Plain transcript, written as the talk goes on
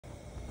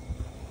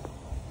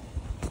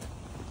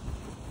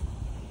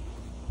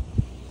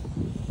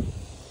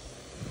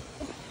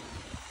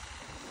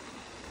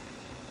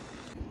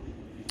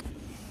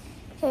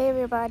Hey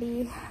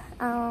everybody,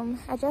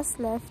 I just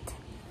left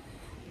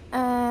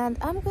and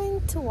I'm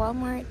going to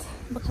Walmart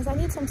because I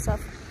need some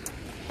stuff.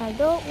 I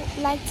don't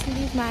like to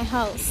leave my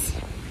house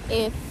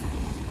if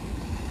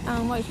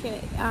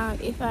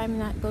if I'm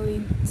not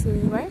going to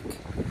work.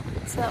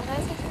 So I'm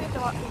gonna take it to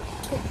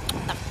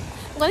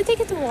I'm gonna take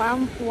it to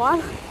I'm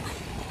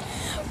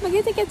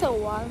gonna take it to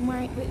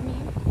Walmart with me.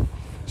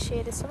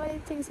 Shit, there's so many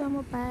things I'm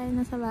gonna buy,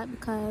 not a lot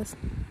because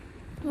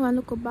I wanna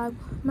look about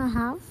my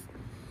house.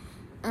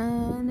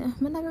 And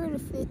I'm not really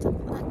fit up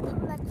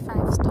like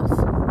 5 stuff.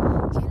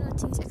 You know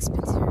things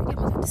expensive already.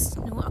 I'm like the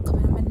snow are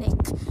coming on my neck.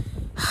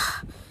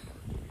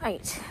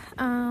 Right.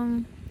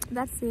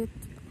 That's it.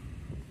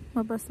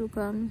 My bus will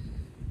come.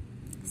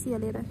 See you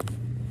later.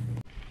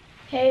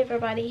 Hey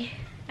everybody.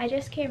 I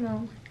just came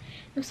home.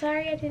 I'm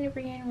sorry I didn't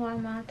bring any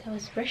Walmart. I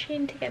was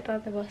rushing to get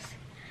on the bus.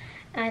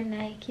 And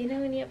like, you know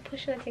when you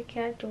push like a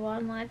car to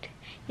Walmart,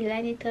 you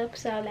line it up,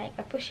 so I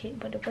push it,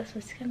 but the bus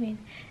was coming.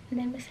 And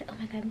then I said, oh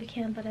my god, we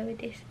can't bother with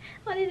this.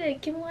 I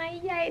didn't give me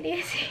one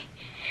this.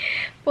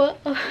 But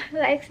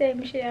like I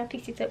said, I should have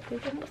picked it up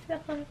with them.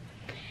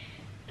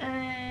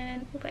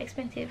 And super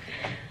expensive.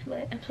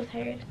 But I'm so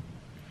tired.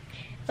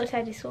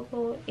 Outside the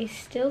Soko is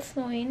still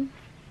snowing.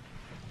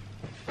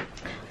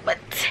 But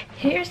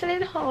here's a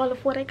little haul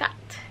of what I got.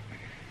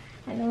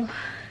 I know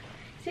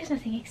there's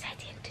nothing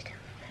exciting to do.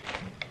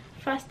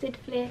 Frosted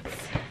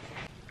Flakes,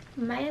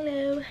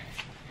 Milo,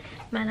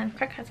 and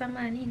crackers and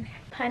morning,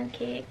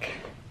 pancake,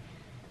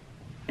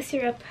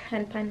 syrup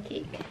and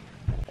pancake,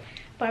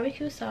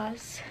 barbecue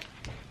sauce,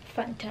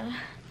 Fanta.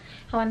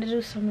 I want to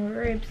do some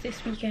ribs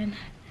this weekend,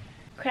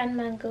 cran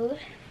mango,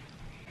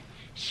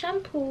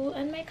 shampoo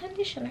and my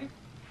conditioner.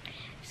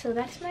 So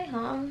that's my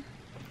haul.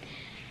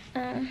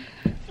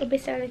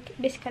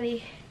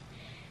 Basically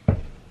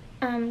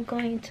I'm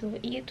going to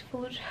eat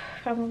food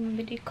from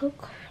the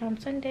cook from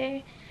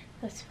Sunday.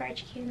 That's fried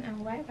chicken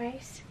and white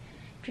rice.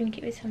 Drink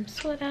it with some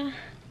soda.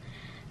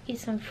 Eat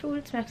some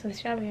fruits. Make some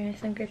strawberry and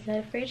some grapes in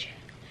the fridge.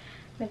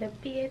 Make a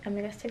bed. I'm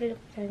gonna set it up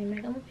and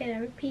make a bed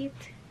and repeat.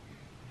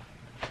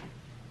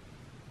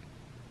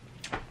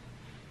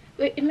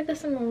 Wait, make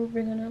some more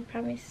bring on, I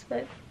promise.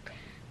 But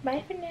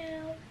bye for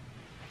now.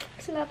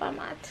 Still up I'm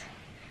at.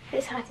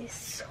 This hat is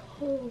so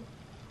warm.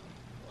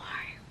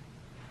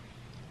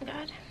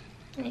 God.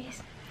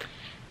 Anyways,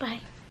 bye.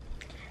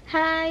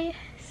 Hi.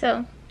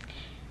 So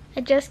I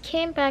just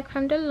came back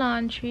from the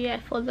laundry. I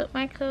folded up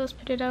my clothes,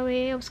 put it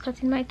away. I was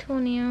cutting my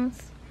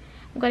toenails.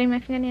 I'm cutting my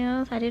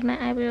fingernails. I did my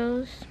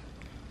eyebrows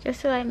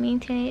just to like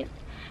maintain it.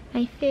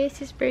 My face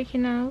is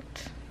breaking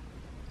out.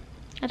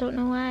 I don't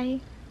know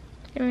why.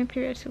 My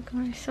period's will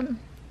come or something.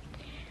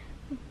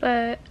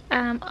 But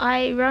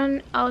I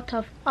run out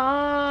of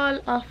all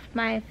of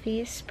my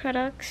face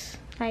products.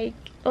 Like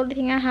only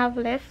thing I have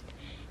left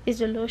is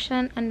the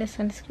lotion and the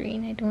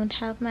sunscreen. I don't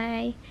have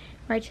my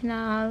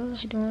retinol.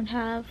 I don't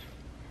have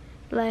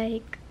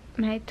like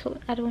my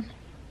I don't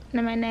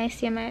know my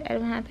niacinamide. I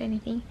don't have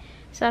anything,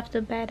 so I have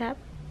to buy that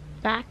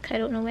back. I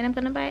don't know when I'm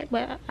gonna buy it,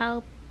 but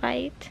I'll buy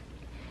it.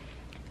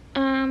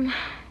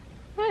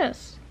 What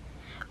else?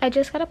 I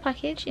just got a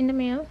package in the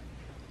mail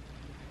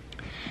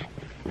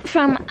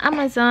from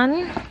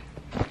Amazon.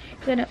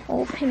 I'm gonna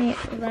open it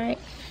right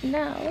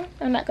now.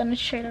 I'm not gonna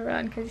show it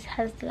around because it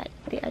has like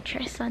the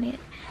address on it.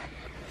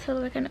 So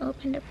we're gonna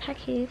open the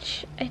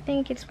package. I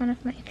think it's one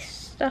of my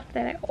stuff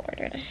that I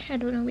ordered. I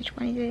don't know which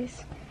one it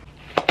is.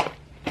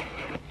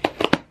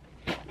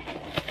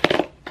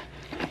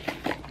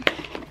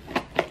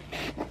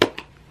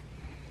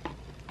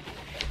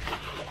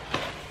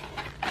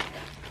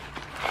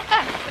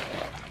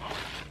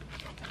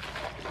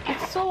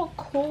 It's so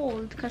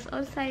cold because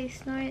outside is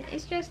snowing.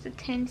 It's just the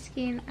Ten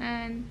Skin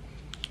and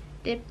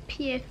the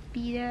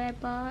PFB that I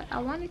bought. I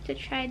wanted to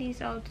try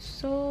these out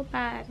so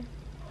bad.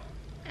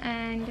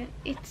 And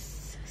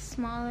it's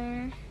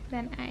smaller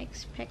than I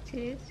expected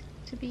it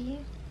to be,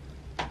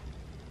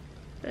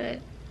 but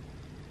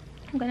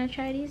I'm gonna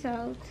try these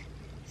out,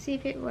 see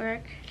if it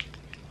works.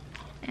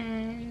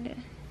 And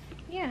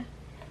yeah,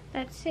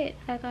 that's it.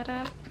 I got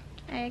up,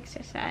 I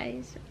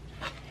exercised.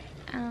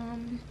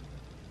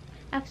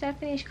 After I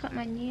finish cut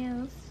my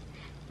nails,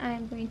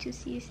 I'm going to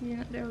season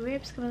up the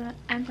ribs.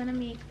 I'm gonna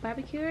make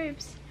barbecue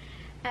ribs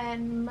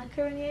and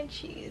macaroni and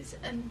cheese,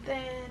 and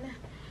then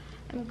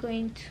I'm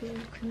going to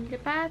clean the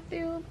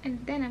bathroom,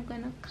 and then I'm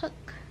gonna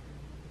cook.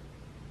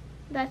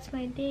 That's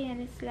my day,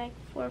 and it's like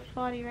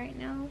 4:40 right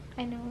now.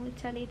 I know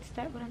it's a late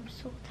start, but I'm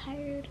so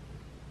tired.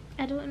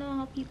 I don't know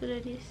how people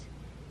do this.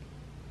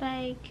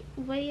 Like,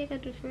 what do you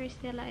gotta do for the rest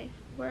of your life?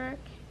 Work,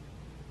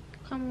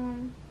 come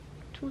home,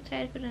 too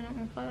tired for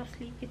nothing, fall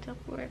asleep, get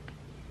up, work.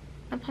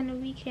 And on the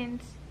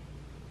weekends,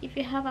 if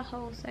you have a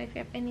house or if you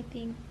have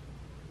anything,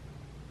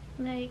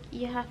 like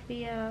you have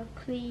to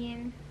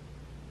clean,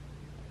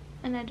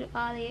 and I do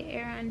all the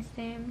errands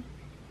them.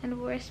 And the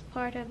worst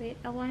part of it,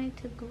 I wanted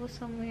to go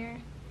somewhere,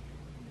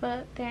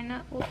 but they're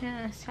not open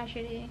on a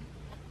Saturday.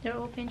 They're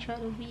open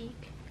throughout the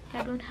week.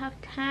 I don't have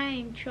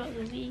time throughout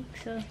the week,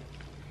 so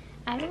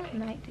I don't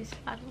like this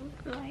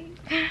adult life.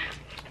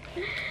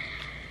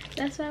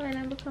 That's why when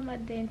I become a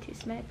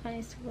dentist, my plan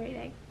is to work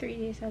like 3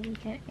 days a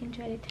week and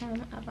enjoy the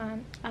time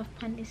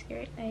upon this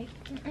earth. Like,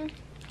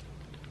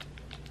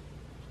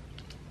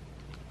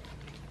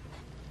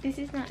 this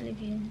is not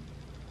living,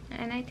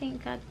 and I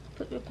think God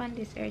put me upon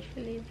this earth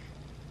to live.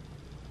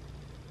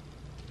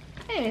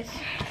 Anyways,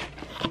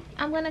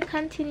 I'm gonna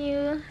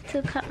continue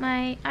to cut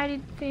my. I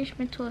did finish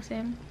my toes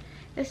them.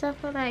 Just have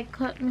to like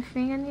cut my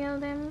fingernail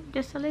them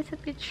just a little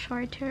bit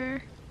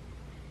shorter.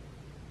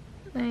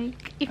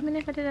 Like, if I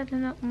never did that,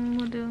 then I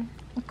would do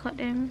cut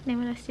them. They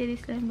would have stayed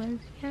this long,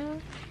 but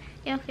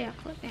yeah, okay, I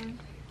cut them.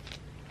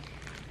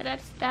 But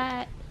that's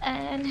that.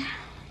 And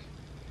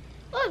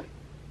oh,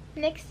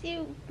 next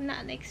week,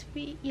 not next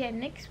week. Yeah,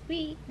 next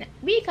week,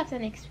 week after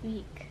next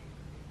week,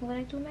 I'm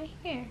gonna do my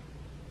hair.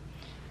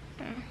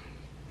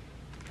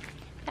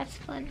 That's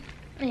fun.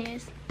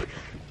 Yes,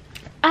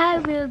 I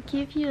will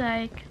give you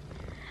like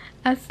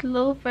a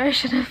slow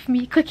version of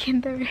me cooking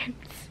the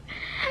ribs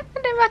and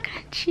the mac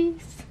and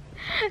cheese.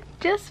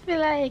 Just be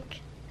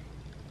like,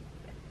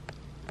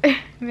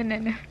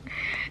 banana.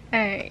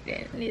 Alright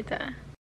then, later.